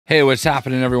Hey, what's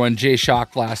happening, everyone?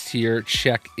 JayShockblast here.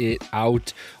 Check it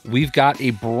out. We've got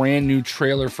a brand new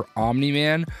trailer for Omni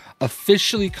Man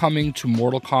officially coming to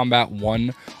Mortal Kombat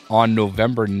 1 on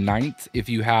November 9th if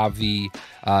you have the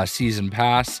season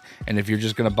pass. And if you're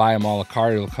just going to buy them a la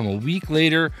carte, it'll come a week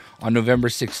later on November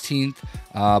 16th.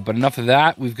 But enough of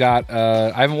that. We've got,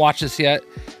 I haven't watched this yet.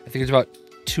 I think it's about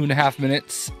 2.5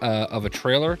 minutes of a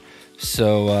trailer.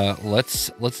 So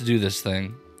let's do this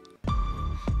thing.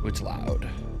 It's loud.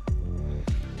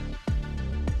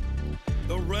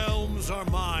 The realms are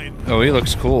mine. Oh, he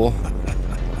looks cool.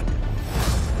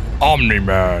 Omni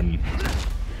Man.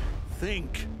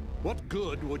 Think, what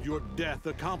good would your death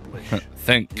accomplish?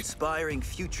 Think. Inspiring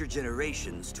future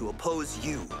generations to oppose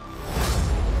you.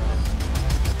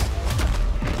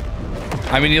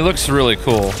 I mean, he looks really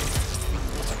cool.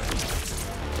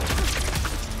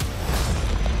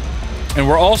 And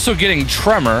we're also getting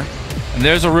Tremor. And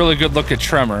there's a really good look at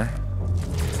Tremor.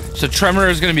 So Tremor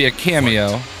is going to be a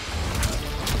cameo.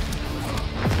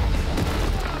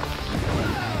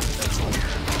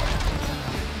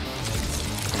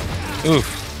 Oof.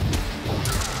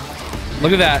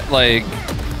 Look at that, like,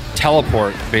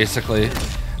 teleport, basically.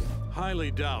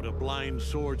 Highly doubt a blind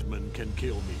swordsman can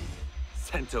kill me.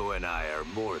 Sento and I are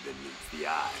more than meets the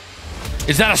eye.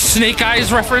 Is that a Snake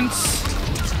Eyes reference?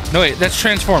 No, wait, that's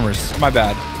Transformers. My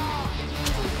bad.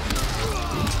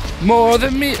 More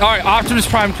than me. All right, Optimus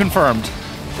Prime confirmed.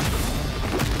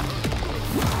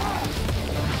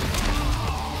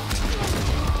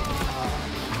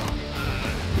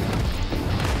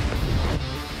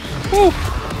 Woo.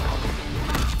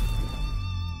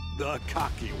 The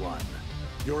cocky one.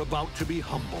 You're about to be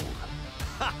humbled.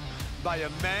 Ha! By a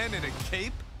man in a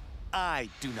cape? I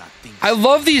do not think so. I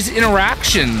love these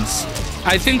interactions.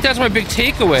 I think that's my big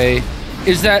takeaway,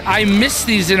 is that I miss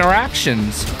these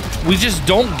interactions. We just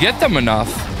don't get them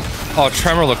enough. Oh,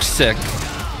 Tremor looks sick.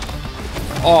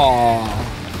 Oh.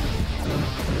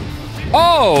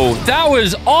 Oh, that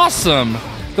was awesome.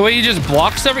 The way he just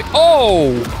blocks every...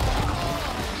 Oh.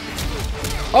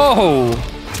 Oh.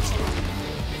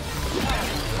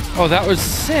 Oh, that was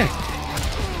sick.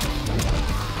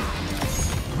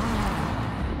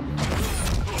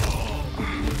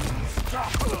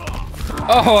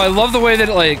 Oh, I love the way that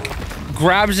it, like,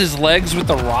 grabs his legs with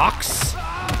the rocks.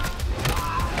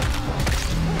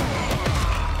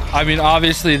 I mean,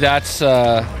 obviously that's,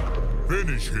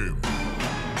 Finish him.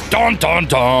 Dun dun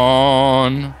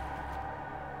dun!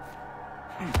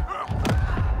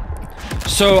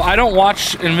 So, I don't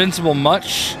watch Invincible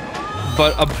much,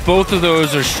 but both of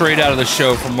those are straight out of the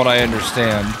show from what I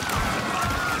understand.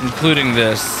 Including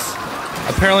this.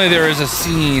 Apparently there is a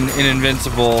scene in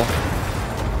Invincible.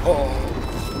 Oh.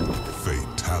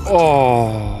 Fatality.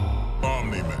 Oh.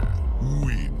 Omni Man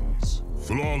wins.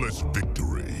 Flawless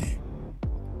victory.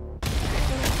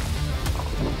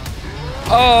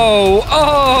 Oh,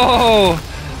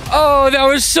 oh, oh, that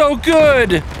was so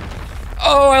good.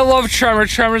 Oh, I love Tremor.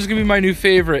 Tremor's gonna be my new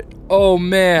favorite. Oh,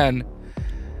 man.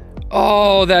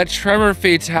 Oh, that Tremor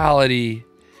fatality.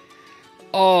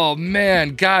 Oh,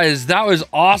 man, guys, that was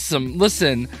awesome.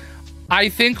 Listen, I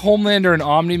think Homelander and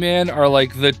Omni Man are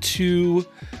like the two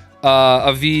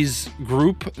of these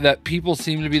group that people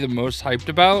seem to be the most hyped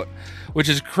about, which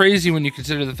is crazy when you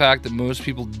consider the fact that most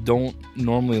people don't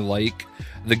normally like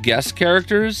the guest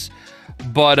characters.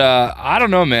 But I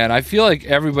don't know, man. I feel like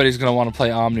everybody's gonna want to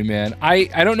play Omni Man. I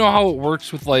don't know how it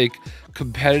works with like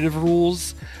competitive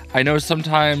rules. I know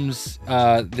sometimes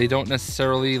they don't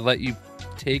necessarily let you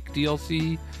take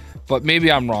DLC, but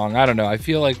maybe I'm wrong. I don't know. I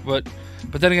feel like, but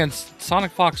then again,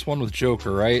 Sonic Fox won with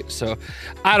Joker, right? So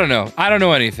I don't know. I don't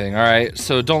know anything. All right,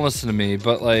 so don't listen to me.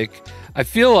 But like, I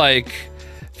feel like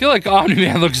Omni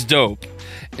Man looks dope.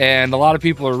 And a lot of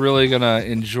people are really gonna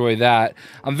enjoy that.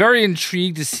 I'm very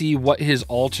intrigued to see what his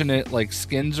alternate like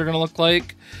skins are gonna look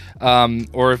like,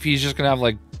 or if he's just gonna have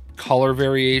like color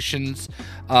variations.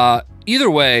 Either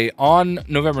way, on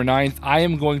November 9th, I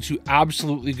am going to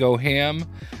absolutely go ham,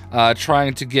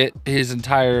 trying to get his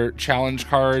entire challenge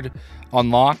card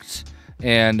unlocked,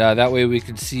 and that way we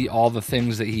can see all the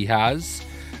things that he has.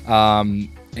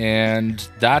 And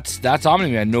that's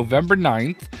Omni Man, November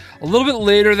 9th. A little bit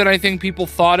later than I think people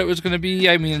thought it was going to be.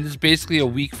 I mean, it's basically a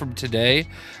week from today,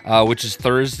 which is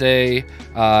Thursday,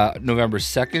 November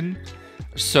 2nd.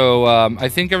 So I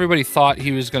think everybody thought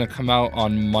he was going to come out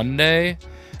on Monday,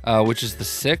 which is the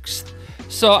 6th.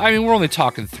 So, I mean, we're only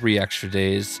talking 3 extra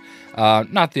days.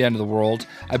 Not the end of the world.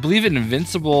 I believe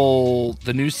Invincible,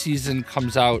 the new season,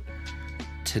 comes out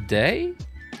today.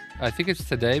 I think it's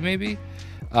today, maybe.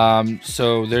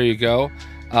 So there you go.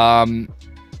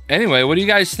 Anyway, what do you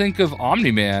guys think of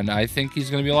Omni Man? I think he's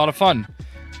going to be a lot of fun.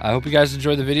 I hope you guys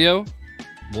enjoyed the video.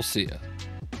 We'll see ya.